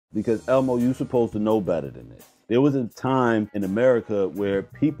because Elmo, you supposed to know better than this. There was a time in America where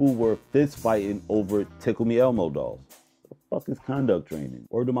people were fist fighting over Tickle Me Elmo dolls. What the fuck is conduct training?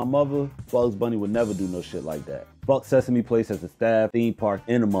 Word to my mother, Bugs Bunny would never do no shit like that. Fuck Sesame Place as a staff, theme park,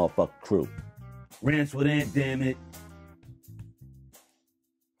 and a motherfucking crew. Rants with ANTDAMNiT.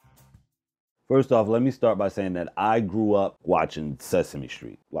 First off, let me start by saying that I grew up watching Sesame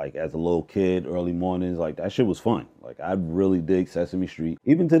Street. Like, as a little kid, early mornings, like, that shit was fun. Like, I really dig Sesame Street.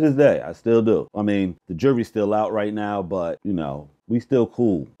 Even to this day, I still do. I mean, the jury's still out right now, but, you know, we still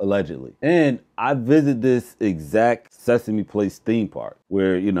cool, allegedly. And I visit this exact Sesame Place theme park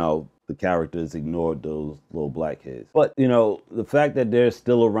where, you know, the characters ignored those little black kids. But, you know, the fact that they're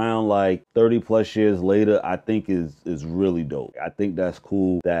still around like 30 plus years later, I think is really dope. I think that's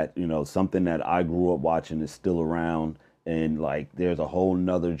cool that, you know, something that I grew up watching is still around, and like there's a whole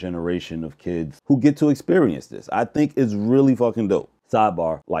nother generation of kids who get to experience this. I think it's really fucking dope.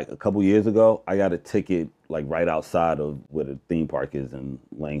 Sidebar, like a couple years ago, I got a ticket like right outside of where the theme park is in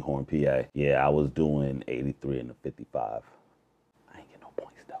Langhorne, PA. Yeah, I was doing 83 and the 55.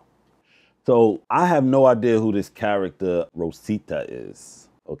 So I have no idea who this character Rosita is,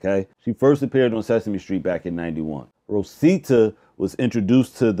 okay? She first appeared on Sesame Street back in '91. Rosita was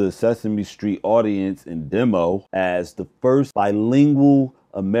introduced to the Sesame Street audience in demo as the first bilingual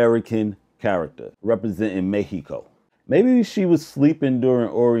American character representing Mexico. Maybe she was sleeping during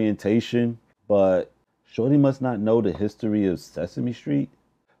orientation, but shorty must not know the history of Sesame Street.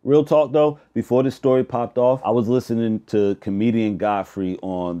 Real talk though, before this story popped off, I was listening to comedian Godfrey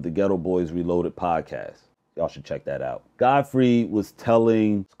on the Ghetto Boys Reloaded podcast. Y'all should check that out. Godfrey was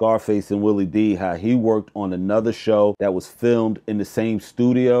telling Scarface and Willie D how he worked on another show that was filmed in the same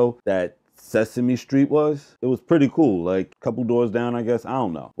studio that Sesame Street was. It was pretty cool, like a couple doors down, I guess. I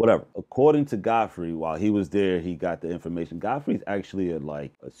don't know, whatever. According to Godfrey, while he was there, he got the information. Godfrey's actually a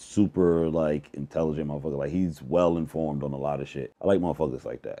super intelligent motherfucker. Like, he's well informed on a lot of shit. I like motherfuckers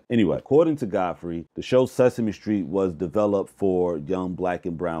like that. Anyway, according to Godfrey, the show Sesame Street was developed for young black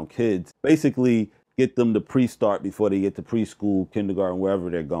and brown kids. Basically, get them to pre-start before they get to preschool, kindergarten, wherever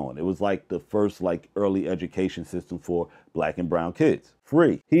they're going. It was like the first early education system for black and brown kids.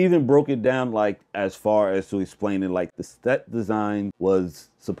 Free. He even broke it down as far as to explaining the set design was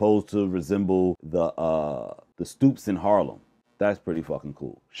supposed to resemble the stoops in Harlem. That's pretty fucking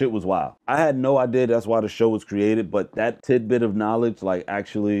cool. Shit was wild. I had no idea that's why the show was created, but that tidbit of knowledge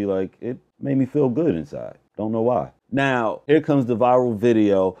actually it made me feel good inside. Don't know why. Now, here comes the viral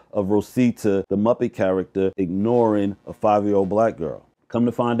video of Rosita, the Muppet character, ignoring a 5-year-old black girl. Come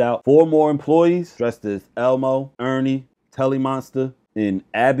to find out, 4 more employees dressed as Elmo, Ernie, Telly Monster, and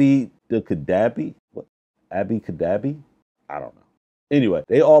Abby the Cadabby? What? Abby Cadabby? I don't know. Anyway,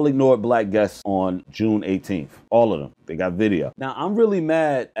 they all ignored black guests on June 18th. All of them. They got video. Now, I'm really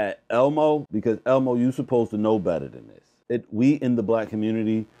mad at Elmo because, Elmo, you supposed to know better than this. We in the black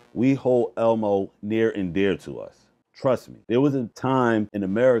community, we hold Elmo near and dear to us. Trust me. There was a time in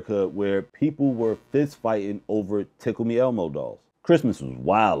America where people were fist fighting over Tickle Me Elmo dolls. Christmas was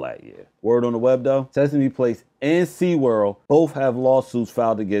wild that year. Word on the web though, Sesame Place and SeaWorld both have lawsuits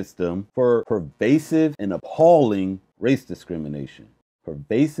filed against them for pervasive and appalling race discrimination.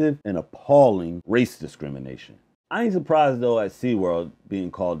 Pervasive and appalling race discrimination. I ain't surprised though at SeaWorld being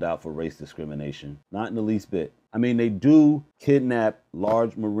called out for race discrimination. Not in the least bit. I mean, they do kidnap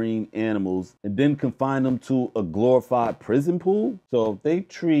large marine animals and then confine them to a glorified prison pool. So if they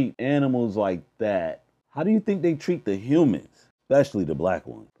treat animals like that, how do you think they treat the humans? Especially the black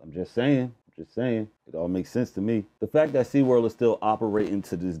ones. I'm just saying. It all makes sense to me. The fact that SeaWorld is still operating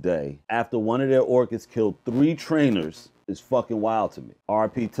to this day, after one of their orcas killed 3 trainers, is fucking wild to me.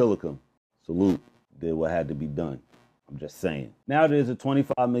 R.I.P. Tillicum. Salute. Did what had to be done. I'm just saying. Now there's a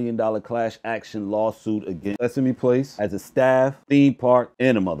 $25 million class action lawsuit against Sesame Place as a staff, theme park,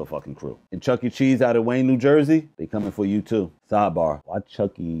 and a motherfucking crew. And Chuck E. Cheese out of Wayne, New Jersey, they coming for you too. Sidebar, why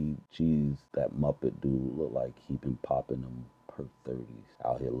Chuck E. Cheese, that Muppet dude, look like he been popping them per 30s.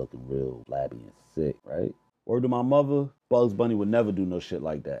 Out here looking real flabby and sick, right? Word to my mother, Bugs Bunny would never do no shit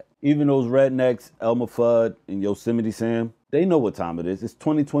like that. Even those rednecks, Elmer Fudd and Yosemite Sam, they know what time it is. It's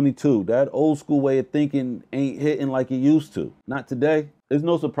 2022. That old school way of thinking ain't hitting like it used to. Not today. It's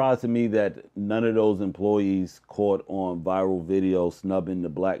no surprise to me that none of those employees caught on viral video snubbing the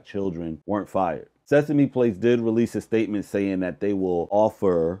black children weren't fired. Sesame Place did release a statement saying that they will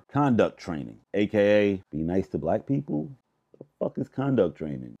offer conduct training, aka be nice to black people. What the fuck is conduct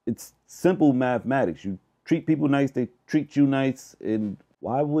training? It's simple mathematics. You treat people nice, they treat you nice, and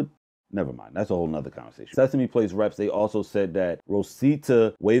why would... Never mind, that's a whole nother conversation. Sesame Place reps, they also said that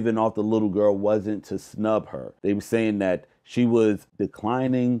Rosita waving off the little girl wasn't to snub her. They were saying that She was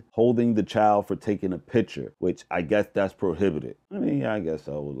declining holding the child for taking a picture, which I guess that's prohibited. I mean, yeah, I guess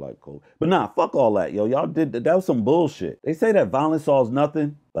I would like cool. But nah, fuck all that, yo. Y'all did that was some bullshit. They say that violence solves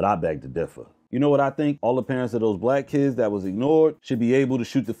nothing, but I beg to differ. You know what I think? All the parents of those black kids that was ignored should be able to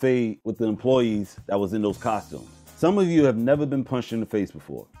shoot the fade with the employees that was in those costumes. Some of you have never been punched in the face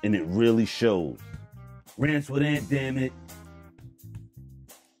before, and it really shows. Rants with ANTDAMNiT.